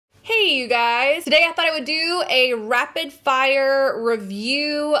Hey you guys! Today I thought I would do a rapid fire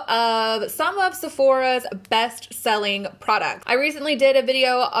review of some of Sephora's best selling products. I recently did a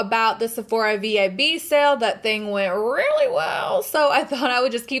video about the Sephora VIB sale. That thing went really well, so I thought I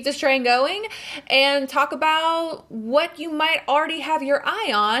would just keep this train going and talk about what you might already have your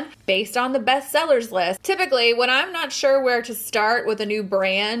eye on based on the best sellers list. Typically, when I'm not sure where to start with a new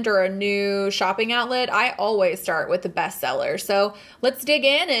brand or a new shopping outlet, I always start with the best sellers. So let's dig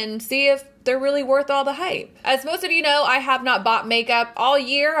in and see if they're really worth all the hype. As most of you know, I have not bought makeup all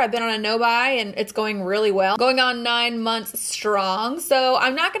year. I've been on a no-buy and it's going really well. Going on 9 months strong. So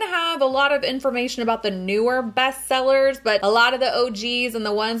I'm not gonna have a lot of information about the newer bestsellers, but a lot of the OGs and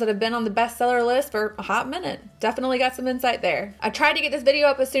the ones that have been on the bestseller list for a hot minute. Definitely got some insight there. I tried to get this video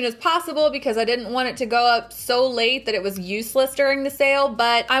up as soon as possible because I didn't want it to go up so late that it was useless during the sale,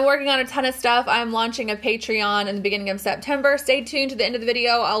 but I'm working on a ton of stuff. I'm launching a Patreon in the beginning of September. Stay tuned to the end of the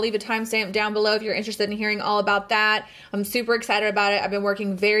video. I'll leave a timestamp down below if you're interested in hearing all about that. I'm super excited about it. I've been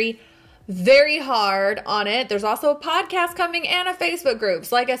working very hard on it. There's also a podcast coming and a Facebook group.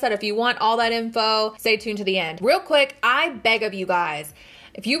 So like I said, if you want all that info, stay tuned to the end. Real quick, I beg of you guys,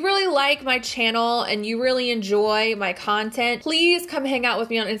 if you really like my channel and you really enjoy my content, please come hang out with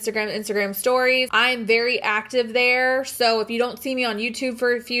me on Instagram stories. I'm very active there. So if you don't see me on YouTube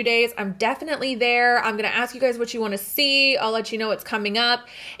for a few days, I'm definitely there. I'm going to ask you guys what you want to see. I'll let you know what's coming up.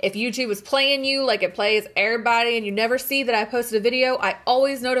 If YouTube is playing you like it plays everybody and you never see that I posted a video, I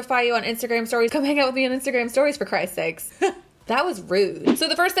always notify you on Instagram stories. Come hang out with me on Instagram stories for Christ's sakes. That was rude. So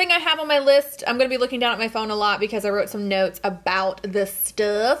the first thing I have on my list, I'm going to be looking down at my phone a lot because I wrote some notes about this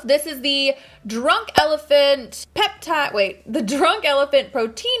stuff. This is the Drunk Elephant Proteini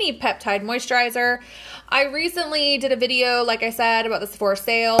Peptide Moisturizer. I recently did a video, like I said, about the Sephora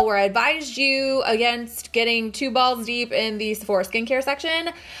sale where I advised you against getting too balls deep in the Sephora skincare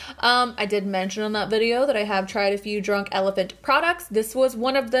section. I did mention in that video that I have tried a few Drunk Elephant products. This was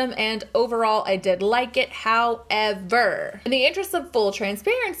one of them, and overall I did like it. However, in the interest of full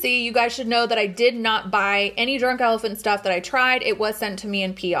transparency, you guys should know that I did not buy any Drunk Elephant stuff that I tried. It was sent to me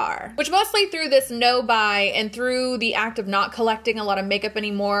in PR, which mostly through this no buy and through the act of not collecting a lot of makeup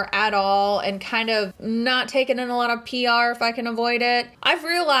anymore at all and kind of not taking in a lot of PR if I can avoid it. I've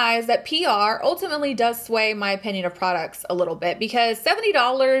realized that PR ultimately does sway my opinion of products a little bit because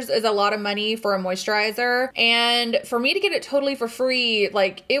 $70 is a lot of money for a moisturizer, and for me to get it totally for free,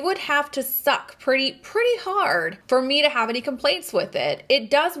 like, it would have to suck pretty hard for me to have any complaints with it. It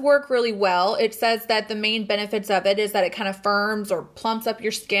does work really well. It says that the main benefits of it is that it kind of firms or plumps up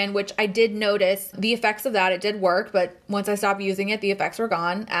your skin, which I did notice the effects of that. It did work, but once I stopped using it, the effects were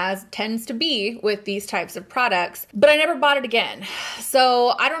gone, as tends to be with these types of products. But I never bought it again.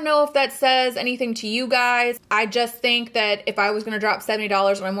 So I don't know if that says anything to you guys. I just think that if I was going to drop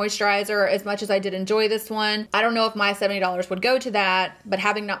 $70 on a moisturizer, as much as I did enjoy this one, I don't know if my $70 would go to that, but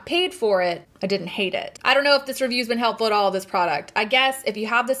having not paid for it, I didn't hate it. I don't know if this review's been helpful at all, this product. I guess if you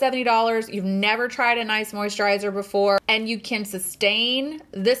have the $70, you've never tried a nice moisturizer before, and you can sustain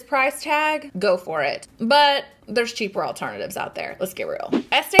this price tag, go for it. But there's cheaper alternatives out there. Let's get real.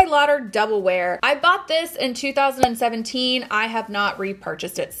 Estee Lauder Double Wear. I bought this in 2017. I have not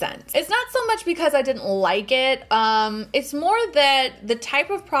repurchased it since. It's not so much because I didn't like it. It's more that the type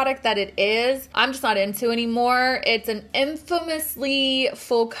of product that it is, I'm just not into anymore. It's an infamously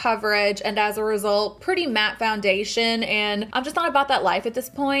full coverage and as a result, pretty matte foundation, and I'm just not about that life at this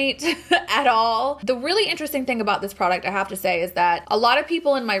point at all. The really interesting thing about this product, I have to say, is that a lot of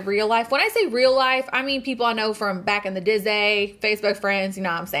people in my real life, when I say real life, I mean people I know from back in the Disney, Facebook friends, you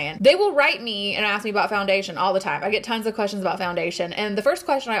know what I'm saying. They will write me and ask me about foundation all the time. I get tons of questions about foundation, and the first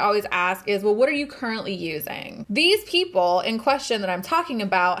question I always ask is, well, what are you currently using? These people in question that I'm talking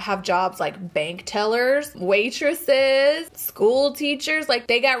about have jobs like bank tellers, waitresses, school teachers. Like,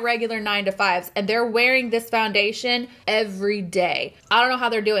 they got regular 9-to-5s and they're wearing this foundation every day. I don't know how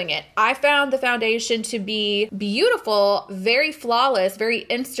they're doing it. I found the foundation to be beautiful, very flawless, very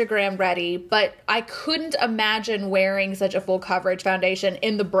Instagram ready, but I couldn't imagine wearing such a full coverage foundation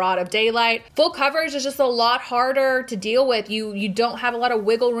in the broad of daylight. Full coverage is just a lot harder to deal with. You don't have a lot of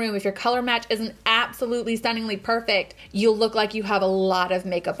wiggle room. If your color match isn't absolutely stunningly perfect, you'll look like you have a lot of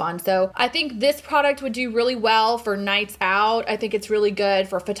makeup on. So I think this product would do really well for nights out. I think it's really good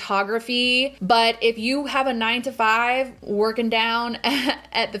for photography. But if you have a 9-to-5 working down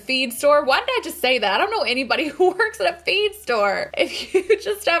at the feed store, why did I just say that? I don't know anybody who works at a feed store. If you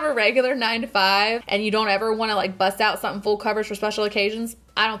just have a regular 9-to-5 and you don't ever want to like bust out something full coverage for special occasions,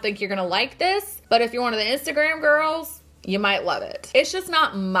 I don't think you're gonna like this. But if you're one of the Instagram girls, you might love it. It's just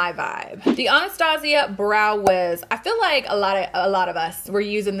not my vibe. The Anastasia Brow Wiz. I feel like a lot of us were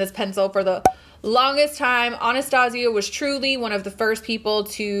using this pencil for the longest time. Anastasia was truly one of the first people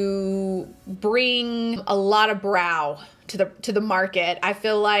to bring a lot of brow to the market. I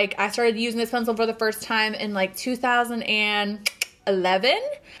feel like I started using this pencil for the first time in like 2011.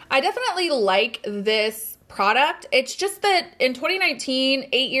 I definitely like this product. It's just that in 2019,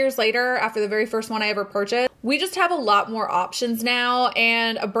 8 years later, after the very first one I ever purchased, we just have a lot more options now.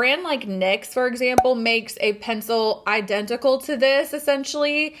 And a brand like NYX, for example, makes a pencil identical to this,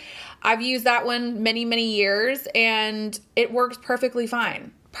 essentially. I've used that one many, many years, and it works perfectly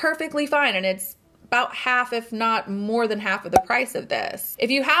fine. Perfectly fine. And it's about half, if not more than half of the price of this. If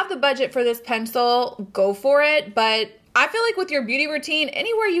you have the budget for this pencil, go for it. But I feel like with your beauty routine,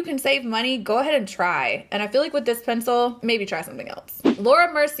 anywhere you can save money, go ahead and try. And I feel like with this pencil, maybe try something else.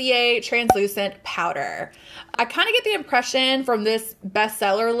 Laura Mercier Translucent Powder. I kind of get the impression from this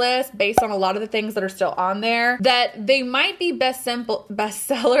bestseller list, based on a lot of the things that are still on there, that they might be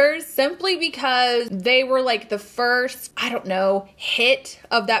bestsellers simply because they were like the first, I don't know, hit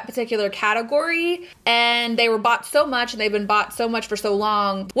of that particular category. And they were bought so much, and they've been bought so much for so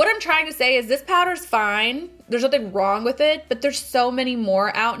long. What I'm trying to say is this powder's fine. There's nothing wrong with it, but there's so many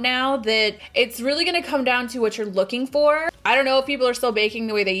more out now that it's really gonna come down to what you're looking for. I don't know if people are still baking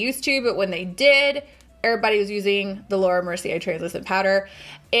the way they used to, but when they did, everybody was using the Laura Mercier Translucent Powder.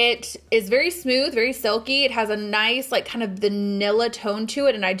 It is very smooth, very silky. It has a nice, like, kind of vanilla tone to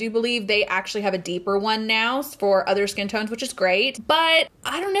it, and I do believe they actually have a deeper one now for other skin tones, which is great. But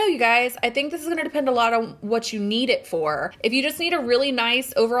I don't know, you guys. I think this is gonna depend a lot on what you need it for. If you just need a really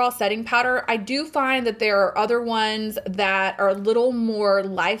nice overall setting powder, I do find that there are other ones that are a little more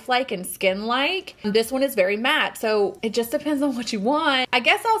lifelike and skin-like. This one is very matte, so it just depends on what you want. I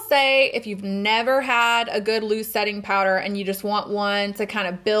guess I'll say if you've never had a good loose setting powder and you just want one to kind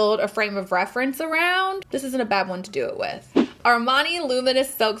of build a frame of reference around, this isn't a bad one to do it with. Armani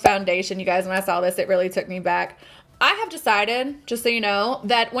Luminous Silk Foundation. You guys, when I saw this, it really took me back. I have decided, just so you know,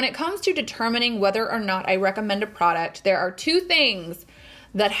 that when it comes to determining whether or not I recommend a product, there are two things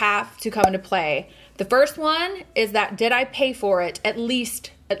that have to come into play. The first one is that did I pay for it at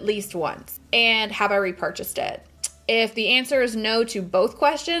least once? And have I repurchased it? If the answer is no to both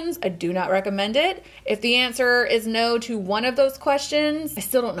questions, I do not recommend it. If the answer is no to one of those questions, I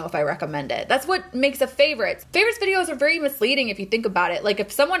still don't know if I recommend it. That's what makes a favorite. Favorites videos are very misleading if you think about it. Like,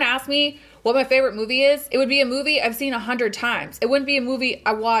 if someone asked me what my favorite movie is, it would be a movie I've seen 100 times. It wouldn't be a movie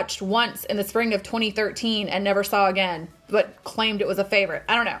I watched once in the spring of 2013 and never saw again, but claimed it was a favorite.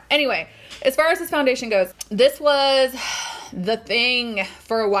 I don't know. Anyway, as far as this foundation goes, this was the thing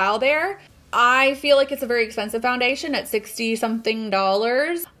for a while there. I feel like it's a very expensive foundation at $60-something.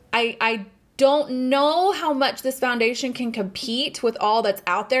 I don't know how much this foundation can compete with all that's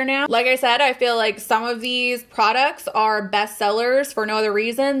out there now. Like I said, I feel like some of these products are bestsellers for no other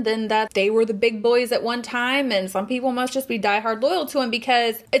reason than that they were the big boys at one time, and some people must just be diehard loyal to them,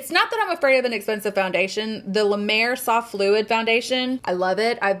 because it's not that I'm afraid of an expensive foundation. The La Mer Soft Fluid Foundation, I love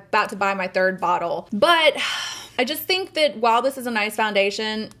it. I'm about to buy my third bottle, but I just think that while this is a nice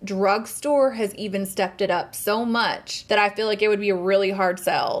foundation, drugstore has even stepped it up so much that I feel like it would be a really hard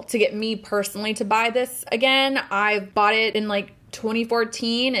sell to get me personally to buy this again. I've bought it in like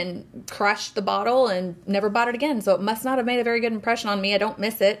 2014 and crushed the bottle and never bought it again, so it must not have made a very good impression on me. I don't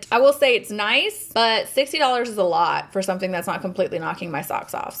miss it. I will say it's nice, but $60 is a lot for something that's not completely knocking my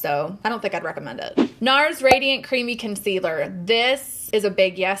socks off, so I don't think I'd recommend it. NARS Radiant Creamy Concealer. This is a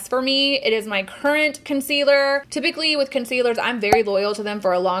big yes for me. It is my current concealer. Typically with concealers, I'm very loyal to them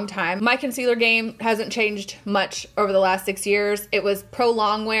for a long time. My concealer game hasn't changed much over the last 6 years. It was Pro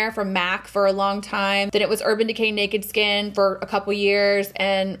Longwear from MAC for a long time. Then it was Urban Decay Naked Skin for a couple years.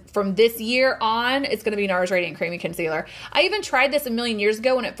 And from this year on, it's gonna be NARS Radiant Creamy Concealer. I even tried this a million years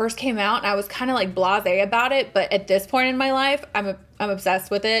ago when it first came out, and I was kind of like blasé about it. But at this point in my life, I'm obsessed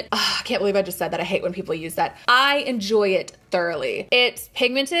with it. Oh, I can't believe I just said that. I hate when people use that. I enjoy it thoroughly. It's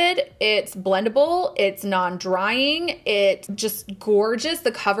pigmented, it's blendable, it's non-drying, it's just gorgeous.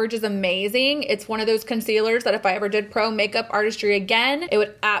 The coverage is amazing. It's one of those concealers that if I ever did pro makeup artistry again, it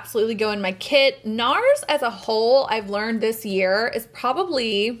would absolutely go in my kit. NARS as a whole, I've learned this year, is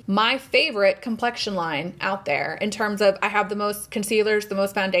probably my favorite complexion line out there in terms of I have the most concealers, the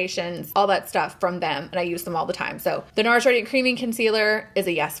most foundations, all that stuff from them, and I use them all the time. So the NARS Radiant Creamy Concealer is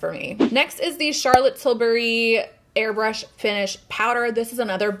a yes for me. Next is the Charlotte Tilbury Airbrush Finish Powder. This is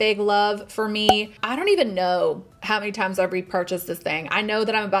another big love for me. I don't even know how many times I've repurchased this thing. I know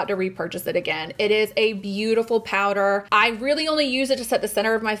that I'm about to repurchase it again. It is a beautiful powder. I really only use it to set the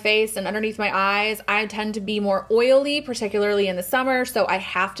center of my face and underneath my eyes. I tend to be more oily, particularly in the summer, so I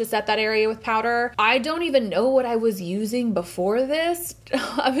have to set that area with powder. I don't even know what I was using before this.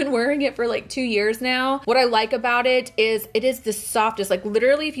 I've been wearing it for like 2 years now. What I like about it is the softest, like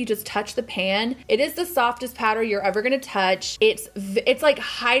literally if you just touch the pan, it is the softest powder you're ever gonna touch. It's like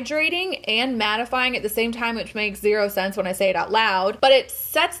hydrating and mattifying at the same time, which makes zero sense when I say it out loud, but it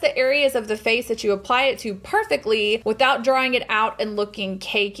sets the areas of the face that you apply it to perfectly without drawing it out and looking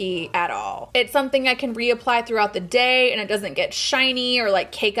cakey at all. It's something I can reapply throughout the day and it doesn't get shiny or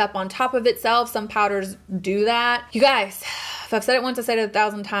like cake up on top of itself. Some powders do that. You guys, if I've said it once, I said it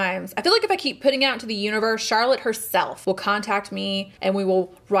 1,000 times. I feel like if I keep putting it out into the universe, Charlotte herself will contact me and we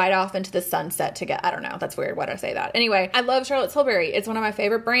will ride off into the sunset together. I don't know. That's weird. Why did I say that? Anyway, I love Charlotte Tilbury. It's one of my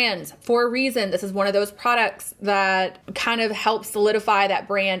favorite brands for a reason. This is one of those products that kind of helps solidify that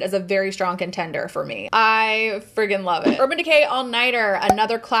brand as a very strong contender for me. I friggin' love it. Urban Decay All Nighter,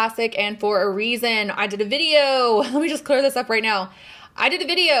 another classic and for a reason. I did a video. Let me just clear this up right now. I did a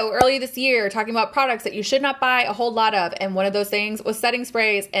video earlier this year talking about products that you should not buy a whole lot of, and one of those things was setting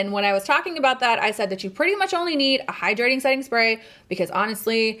sprays. And when I was talking about that, I said that you pretty much only need a hydrating setting spray because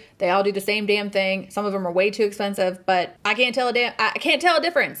honestly, they all do the same damn thing. Some of them are way too expensive, but I can't tell a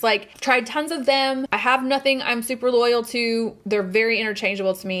difference. Like, I've tried tons of them. I have nothing I'm super loyal to. They're very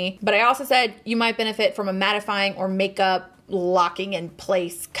interchangeable to me. But I also said you might benefit from a mattifying or makeup locking in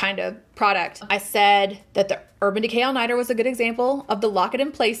place kind of product. I said that the Urban Decay All Nighter was a good example of the lock it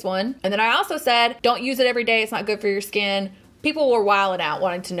in place one. And then I also said, don't use it every day. It's not good for your skin. People were wilding out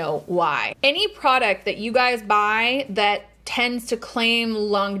wanting to know why. Any product that you guys buy that tends to claim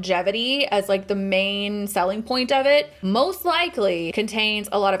longevity as like the main selling point of it, most likely contains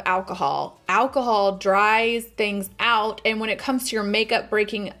a lot of alcohol. Alcohol dries things out, and when it comes to your makeup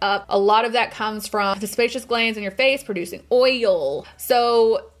breaking up, a lot of that comes from the sebaceous glands in your face producing oil.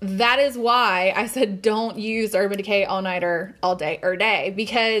 So that is why I said don't use Urban Decay All Nighter all day or day,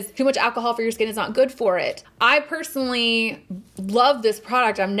 because too much alcohol for your skin is not good for it. I personally love this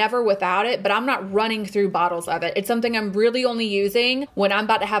product. I'm never without it, but I'm not running through bottles of it. It's something I'm really only using when I'm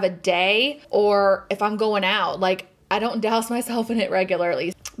about to have a day or if I'm going out. Like, I don't douse myself in it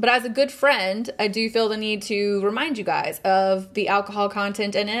regularly. But as a good friend, I do feel the need to remind you guys of the alcohol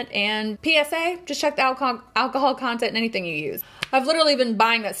content in it. And PSA, just check the alcohol content in anything you use. I've literally been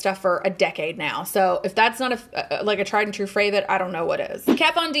buying that stuff for a decade now. So if that's not like a tried and true favorite, I don't know what is.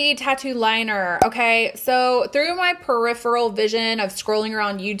 Kat Von D Tattoo Liner. Okay, so through my peripheral vision of scrolling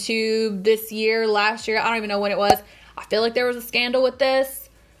around YouTube this year, last year, I don't even know when it was, I feel like there was a scandal with this.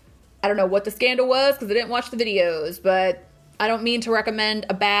 I don't know what the scandal was because I didn't watch the videos, but I don't mean to recommend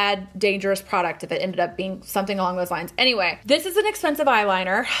a bad, dangerous product if it ended up being something along those lines. Anyway, this is an expensive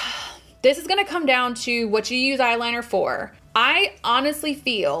eyeliner. This is going to come down to what you use eyeliner for. I honestly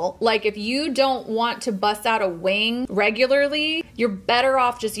feel like if you don't want to bust out a wing regularly, you're better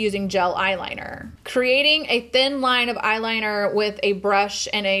off just using gel eyeliner. Creating a thin line of eyeliner with a brush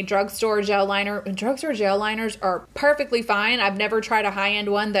and a drugstore gel liner. Drugstore gel liners are perfectly fine. I've never tried a high-end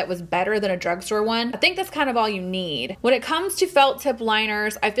one that was better than a drugstore one. I think that's kind of all you need. When it comes to felt tip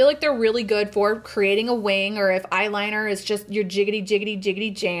liners, I feel like they're really good for creating a wing, or if eyeliner is just your jiggity, jiggity,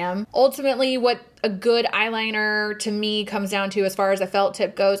 jiggity jam. Ultimately, what a good eyeliner to me comes down to, as far as a felt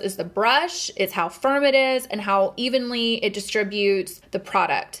tip goes, is the brush, it's how firm it is, and how evenly it distributes the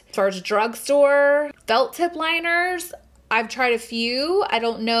product. As far as drugstore felt tip liners, I've tried a few. I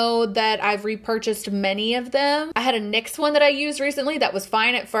don't know that I've repurchased many of them. I had a NYX one that I used recently that was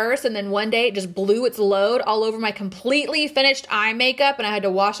fine at first, and then one day it just blew its load all over my completely finished eye makeup and I had to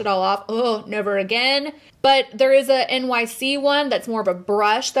wash it all off. Oh, never again. But there is a NYC one that's more of a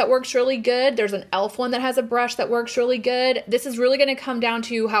brush that works really good. There's an e.l.f. one that has a brush that works really good. This is really going to come down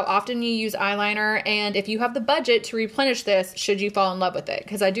to how often you use eyeliner and if you have the budget to replenish this should you fall in love with it.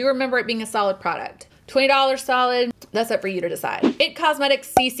 Because I do remember it being a solid product. $20 solid, that's up for you to decide. IT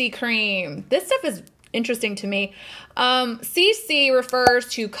Cosmetics CC Cream. This stuff is interesting to me. CC refers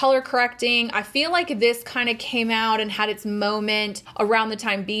to color correcting. I feel like this kind of came out and had its moment around the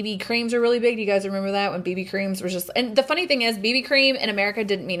time BB creams were really big. Do you guys remember that when BB creams were just, and the funny thing is BB cream in America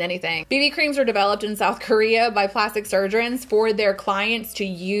didn't mean anything. BB creams were developed in South Korea by plastic surgeons for their clients to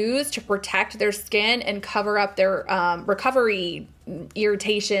use to protect their skin and cover up their recovery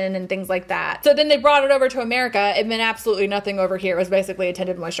irritation and things like that. So then they brought it over to America. It meant absolutely nothing over here. It was basically a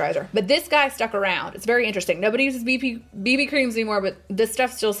tinted moisturizer. But this guy stuck around. It's very interesting. Nobody uses BB creams anymore, but this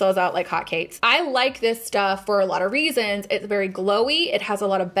stuff still sells out like hotcakes. I like this stuff for a lot of reasons. It's very glowy. It has a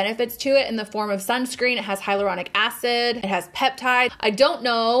lot of benefits to it in the form of sunscreen. It has hyaluronic acid. It has peptides. I don't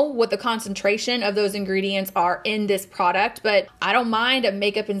know what the concentration of those ingredients are in this product, but I don't mind a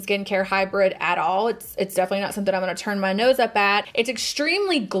makeup and skincare hybrid at all. It's definitely not something I'm going to turn my nose up at. It's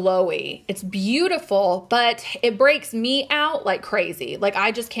extremely glowy. It's beautiful, but it breaks me out like crazy. Like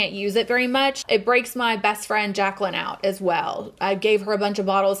I just can't use it very much. It breaks my best friend Jacqueline out as well. I gave her a bunch of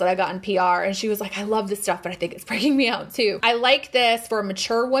bottles that I got in PR and she was like, I love this stuff, but I think it's breaking me out too. I like this for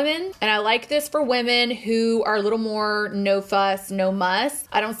mature women and I like this for women who are a little more no fuss, no muss.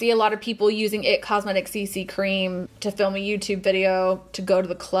 I don't see a lot of people using IT Cosmetics CC cream to film a YouTube video, to go to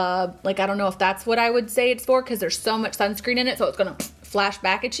the club. Like, I don't know if that's what I would say it's for because there's so much sunscreen in it, so it's gonna flash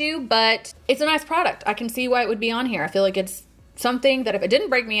back at you, but it's a nice product. I can see why it would be on here. I feel like it's something that if it didn't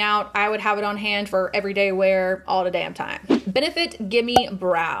break me out, I would have it on hand for everyday wear all the damn time. Benefit Gimme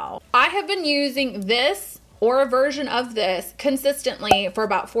Brow. I have been using this or a version of this consistently for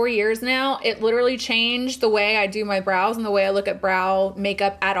about 4 years now. It literally changed the way I do my brows and the way I look at brow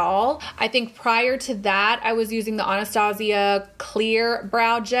makeup at all. I think prior to that, I was using the Anastasia Clear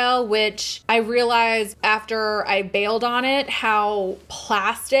Brow Gel, which I realized after I bailed on it, how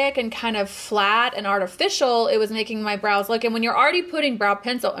plastic and kind of flat and artificial it was making my brows look. And when you're already putting brow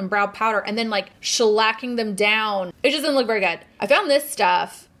pencil and brow powder and then like shellacking them down, it just didn't look very good. I found this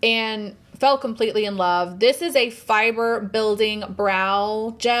stuff and fell completely in love. This is a fiber building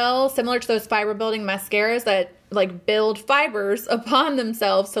brow gel, similar to those fiber building mascaras that like build fibers upon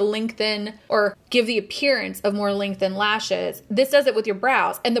themselves to lengthen or give the appearance of more lengthened lashes. This does it with your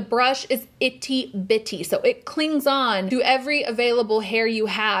brows, and the brush is itty bitty, so it clings on to every available hair you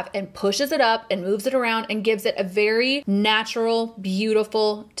have and pushes it up and moves it around and gives it a very natural,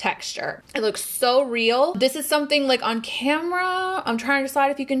 beautiful texture. It looks so real. This is something like on camera, I'm trying to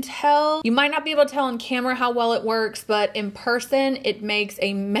decide if you can tell. You might not be able to tell on camera how well it works, but in person, it makes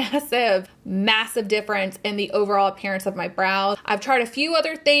a massive difference in the overall appearance of my brows. I've tried a few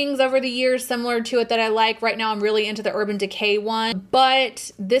other things over the years similar to it that I like. Right now I'm really into the Urban Decay one,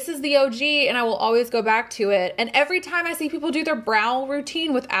 but this is the OG and I will always go back to it. And every time I see people do their brow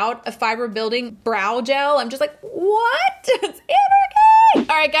routine without a fiber building brow gel, I'm just like, what? It's okay.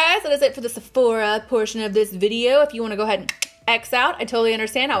 All right guys, that is it for the Sephora portion of this video. If you want to go ahead and X out, I totally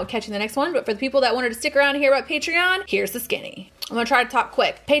understand. I will catch you in the next one. But for the people that wanted to stick around and hear about Patreon, here's the skinny. I'm gonna try to talk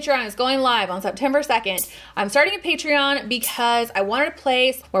quick. Patreon is going live on September 2nd. I'm starting a Patreon because I wanted a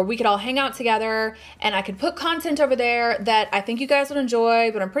place where we could all hang out together and I could put content over there that I think you guys would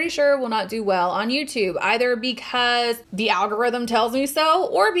enjoy, but I'm pretty sure will not do well on YouTube, either because the algorithm tells me so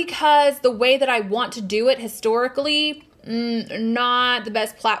or because the way that I want to do it historically, not the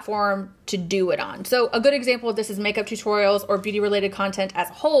best platform to do it on. So a good example of this is makeup tutorials or beauty related content as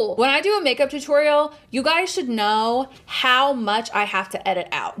a whole. When I do a makeup tutorial, you guys should know how much I have to edit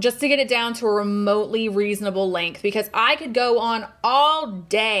out just to get it down to a remotely reasonable length, because I could go on all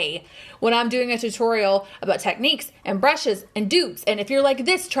day when I'm doing a tutorial about techniques and brushes and dupes. And if you're like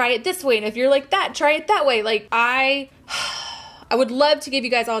this, try it this way. And if you're like that, try it that way. Like I would love to give you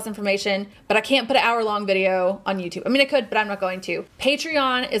guys all this information, but I can't put an hour-long video on YouTube. I mean, I could, but I'm not going to.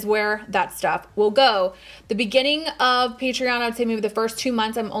 Patreon is where that stuff will go. The beginning of Patreon, I'd say maybe the first 2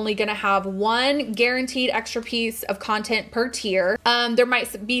 months, I'm only gonna have one guaranteed extra piece of content per tier. There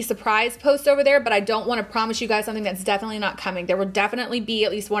might be surprise posts over there, but I don't wanna promise you guys something that's definitely not coming. There will definitely be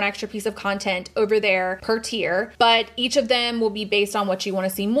at least one extra piece of content over there per tier, but each of them will be based on what you wanna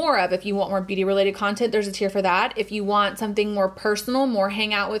see more of. If you want more beauty-related content, there's a tier for that. If you want something more personal, more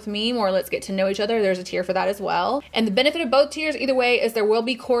hang out with me, more let's get to know each other, there's a tier for that as well. And the benefit of both tiers either way is there will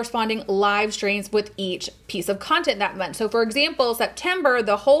be corresponding live streams with each piece of content that month. So for example, September,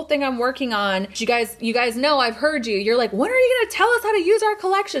 the whole thing I'm working on, you guys know, I've heard you're like, when are you gonna tell us how to use our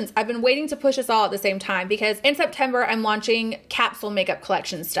collections? I've been waiting to push us all at the same time because in September, I'm launching capsule makeup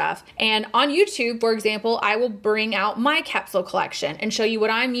collection stuff. And on YouTube, for example, I will bring out my capsule collection and show you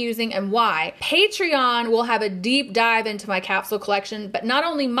what I'm using and why. Patreon will have a deep dive into my capsule collection, but not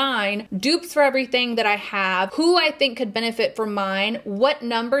only mine, dupes for everything that I have, who I think could benefit from mine, what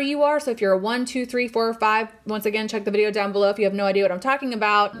number you are. So if you're a 1, 2, 3, 4, or 5, once again, check the video down below if you have no idea what I'm talking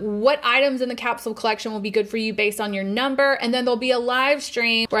about. What items in the capsule collection will be good for you based on your number. And then there'll be a live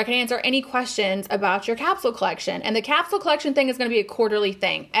stream where I can answer any questions about your capsule collection. And the capsule collection thing is going to be a quarterly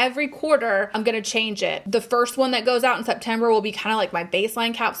thing. Every quarter, I'm going to change it. The first one that goes out in September will be kind of like my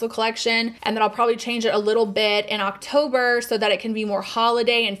baseline capsule collection. And then I'll probably change it a little bit in October so that it can be more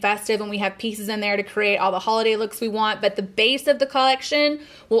holiday and festive, and we have pieces in there to create all the holiday looks we want, but the base of the collection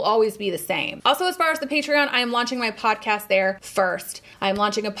will always be the same. Also, as far as the Patreon, I am launching my podcast there first. I'm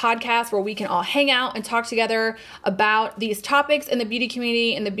launching a podcast where we can all hang out and talk together about these topics in the beauty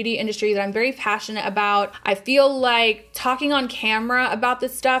community and the beauty industry that I'm very passionate about. I feel like talking on camera about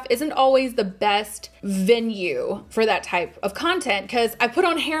this stuff isn't always the best venue for that type of content, because I put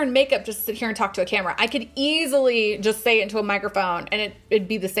on hair and makeup just to sit here and talk to a camera. I could easily just say it into a microphone and it'd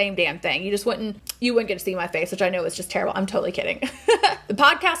be the same damn thing. You wouldn't get to see my face, which I know is just terrible. I'm totally kidding. The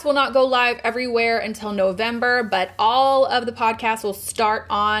podcast will not go live everywhere until November, but all of the podcasts will start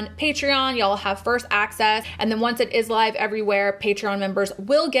on Patreon. Y'all have first access. And then once it is live everywhere, Patreon members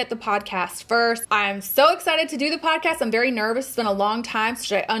will get the podcast first. I'm so excited to do the podcast. I'm very nervous. It's been a long time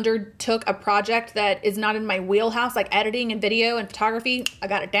since I undertook a project that is not in my wheelhouse, like editing and video and photography. I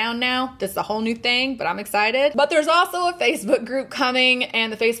got it down now. This is a whole new thing, but I'm excited. But there's also a Facebook group coming,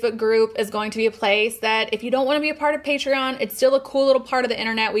 and the Facebook group is going to be a place that if you don't want to be a part of Patreon, it's still a cool little part of the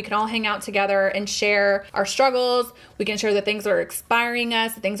internet. We can all hang out together and share our struggles. We can share the things that are inspiring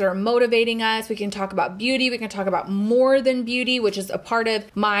us, the things that are motivating us. We can talk about beauty. We can talk about more than beauty, which is a part of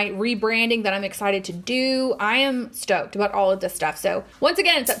my rebranding that I'm excited to do. I am stoked about all of this stuff. So once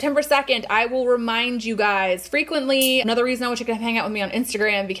again, September 2nd, I will remind you guys frequently. Another reason I want you to hang out with me on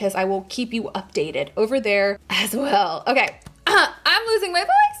Instagram, because I will keep you updated over there as well. Okay, I'm losing my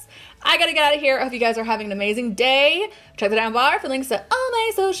voice. I gotta get out of here. I hope you guys are having an amazing day. Check the down bar for links to all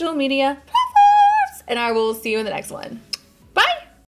my social media platforms, and I will see you in the next one.